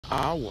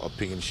our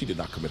opinion, she did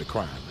not commit a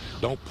crime.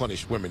 Don't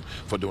punish women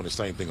for doing the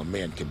same thing a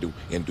man can do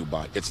in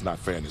Dubai. It's not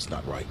fair and it's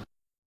not right.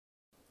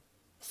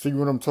 See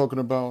what I'm talking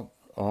about?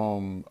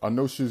 I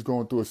know she's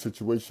going through a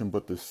situation,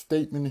 but the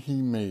statement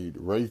he made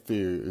right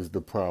there is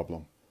the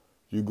problem.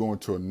 You going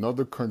to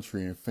another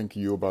country and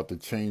thinking you're about to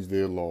change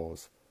their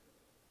laws.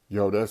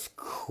 Yo, that's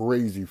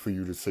crazy for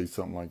you to say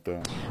something like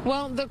that.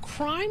 Well, the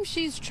crime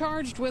she's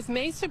charged with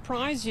may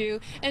surprise you,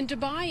 and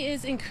Dubai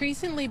is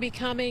increasingly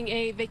becoming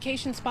a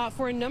vacation spot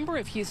for a number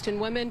of Houston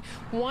women.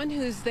 One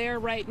who's there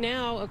right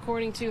now,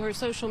 according to her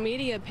social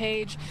media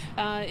page,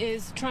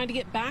 is trying to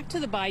get back to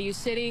the Bayou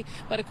City,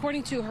 but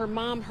according to her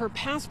mom, her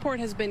passport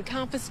has been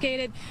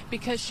confiscated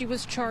because she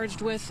was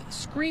charged with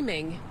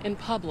screaming in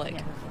public.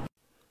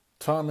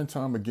 Time and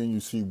time again, you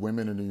see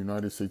women in the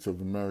United States of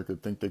America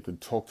think they can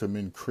talk to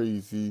men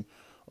crazy,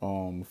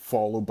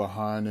 follow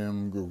behind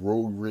them,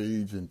 road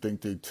rage, and think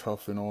they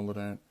tough and all of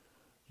that.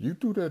 You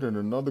do that in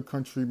another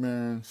country,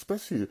 man,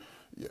 especially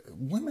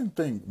women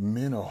think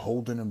men are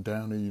holding them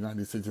down in the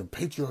United States and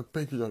patriarch,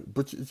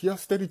 but y'all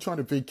steady trying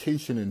to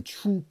vacation in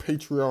true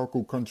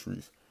patriarchal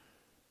countries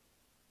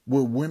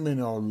where women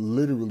are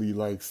literally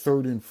like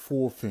third and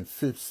fourth and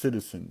fifth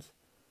citizens.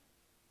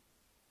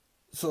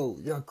 So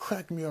y'all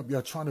crack me up.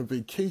 Y'all trying to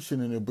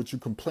vacation in it, but you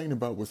complain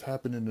about what's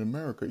happening in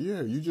America.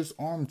 Yeah, you just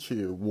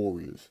armchair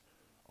warriors,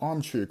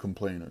 armchair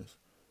complainers.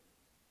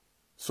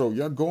 So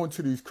y'all go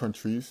into these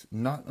countries,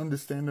 not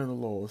understanding the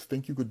laws,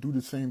 think you could do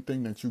the same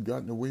thing that you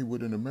gotten away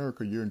with in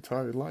America your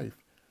entire life.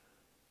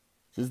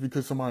 Just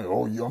because somebody,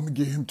 oh, I'm going to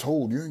get him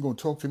told, you ain't going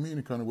to talk to me in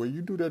the kind of way.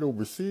 You do that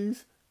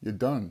overseas, you're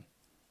done.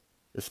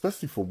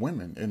 Especially for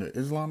women in the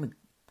Islamic,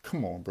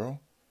 come on, bro.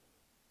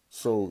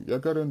 So y'all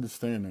got to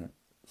understand that.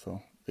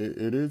 So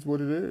it is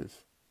what it is.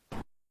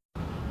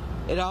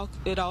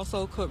 It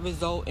also could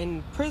result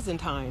in prison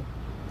time.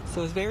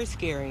 So it's very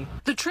scary.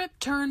 The trip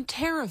turned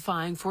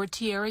terrifying for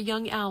Tiara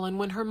Young Allen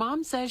when her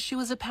mom says she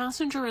was a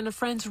passenger in a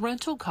friend's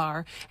rental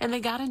car and they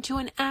got into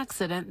an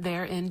accident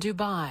there in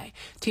Dubai.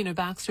 Tina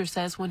Baxter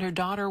says when her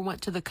daughter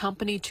went to the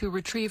company to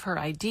retrieve her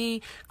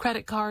ID,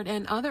 credit card,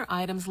 and other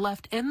items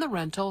left in the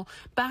rental,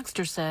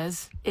 Baxter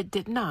says it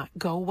did not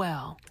go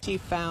well. She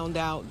found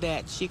out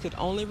that she could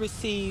only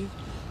receive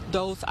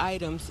those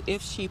items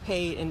if she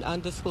paid an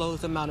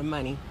undisclosed amount of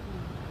money.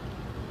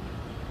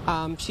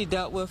 She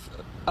dealt with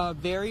a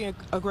very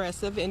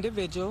aggressive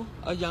individual,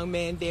 a young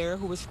man there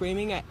who was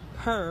screaming at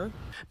her.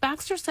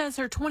 Baxter says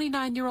her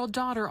 29-year-old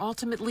daughter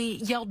ultimately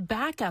yelled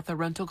back at the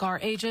rental car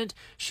agent,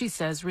 she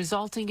says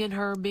resulting in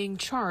her being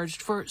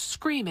charged for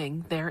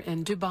screaming there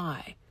in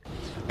Dubai.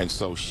 And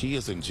so she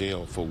is in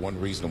jail for one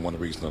reason and one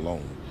reason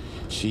alone.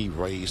 She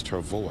raised her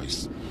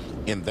voice.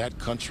 In that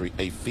country,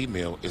 a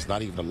female is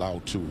not even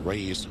allowed to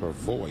raise her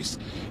voice.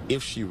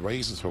 If she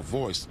raises her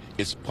voice,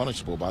 it's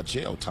punishable by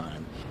jail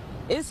time.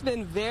 It's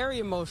been very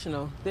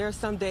emotional. There are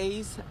some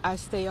days I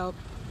stay up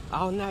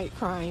all night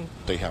crying.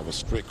 They have a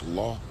strict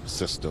law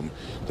system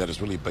that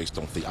is really based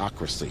on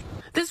theocracy.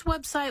 This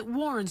website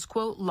warns,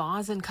 quote,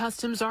 laws and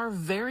customs are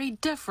very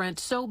different,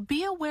 so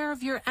be aware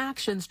of your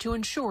actions to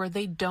ensure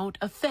they don't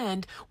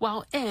offend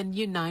while in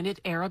United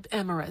Arab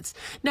Emirates.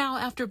 Now,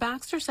 after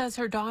Baxter says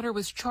her daughter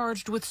was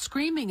charged with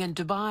screaming in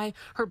Dubai,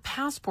 her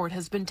passport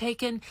has been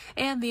taken,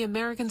 and the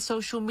American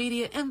social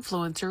media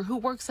influencer who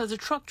works as a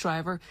truck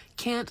driver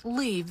can't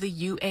leave the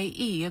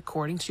UAE,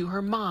 according to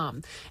her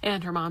mom.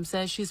 And her mom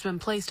says she's been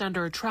placed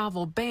under a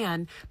travel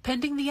ban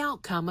pending the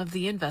outcome of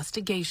the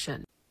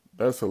investigation.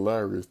 That's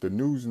hilarious. The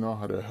news know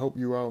how to help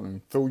you out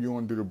and throw you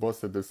under the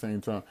bus at the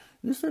same time.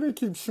 You say they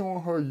keep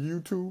showing her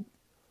YouTube?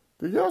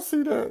 Did y'all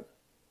see that?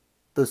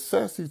 The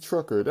sassy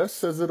trucker, that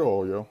says it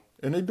all, yo.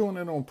 And they doing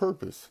it on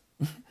purpose.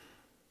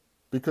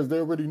 Because they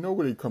already know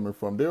where they coming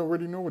from. They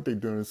already know what they're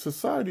doing.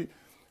 Society,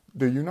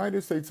 the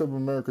United States of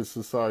America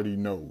society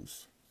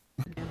knows.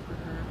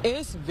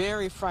 It's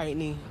very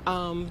frightening.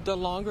 The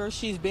longer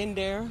she's been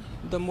there,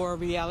 the more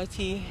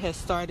reality has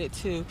started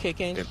to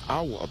kick in. In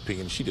our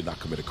opinion, she did not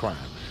commit a crime.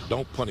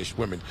 Don't punish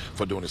women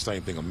for doing the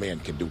same thing a man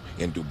can do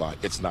in Dubai.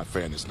 It's not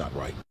fair and it's not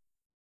right.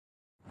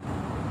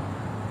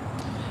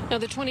 Now,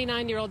 the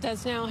 29-year-old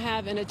does now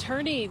have an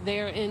attorney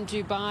there in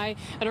Dubai,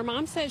 and her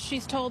mom says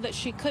she's told that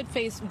she could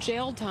face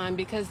jail time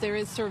because there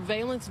is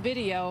surveillance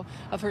video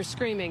of her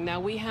screaming. Now,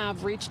 we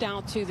have reached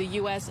out to the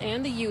U.S.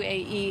 and the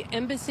UAE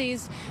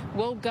embassies.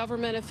 Will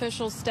government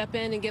officials step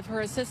in and give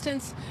her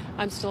assistance?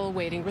 I'm still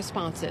awaiting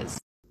responses.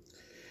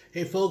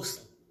 Hey,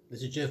 folks,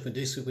 this is Jeff from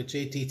This Week with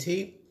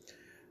JTT.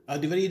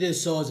 The video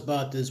this show is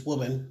about this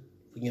woman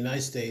from the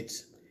United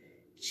States.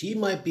 She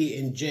might be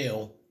in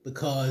jail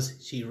because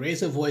she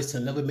raised her voice to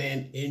another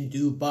man in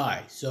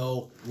Dubai.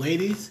 So,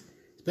 ladies,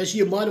 especially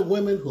your modern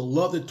women who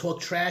love to talk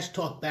trash,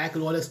 talk back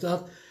and all that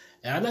stuff.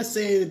 And I'm not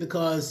saying it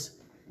because,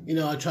 you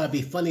know, I try to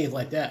be funny and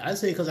like that. I'm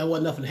saying because I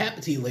want nothing to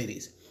happen to you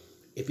ladies.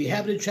 If you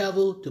happen to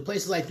travel to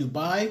places like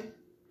Dubai,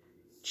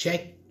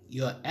 check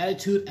your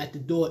attitude at the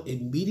door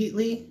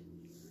immediately.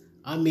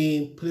 I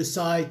mean, put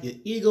aside your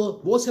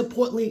ego, most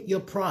importantly,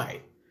 your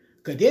pride.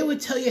 Because they would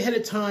tell you ahead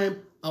of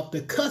time of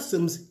the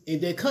customs in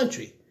their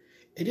country.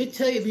 And they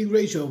tell you if you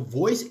raise your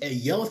voice and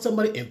yell at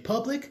somebody in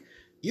public,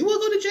 you will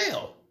go to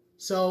jail.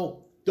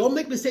 So don't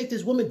make the mistake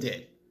this woman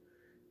did.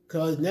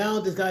 Because now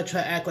this guy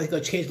try to act like he's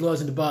going to change the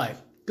laws in Dubai.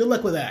 Good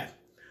luck with that.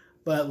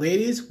 But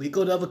ladies, we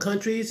go to other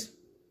countries,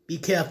 be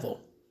careful.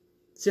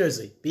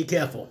 Seriously, be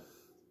careful.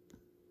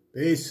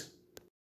 Peace.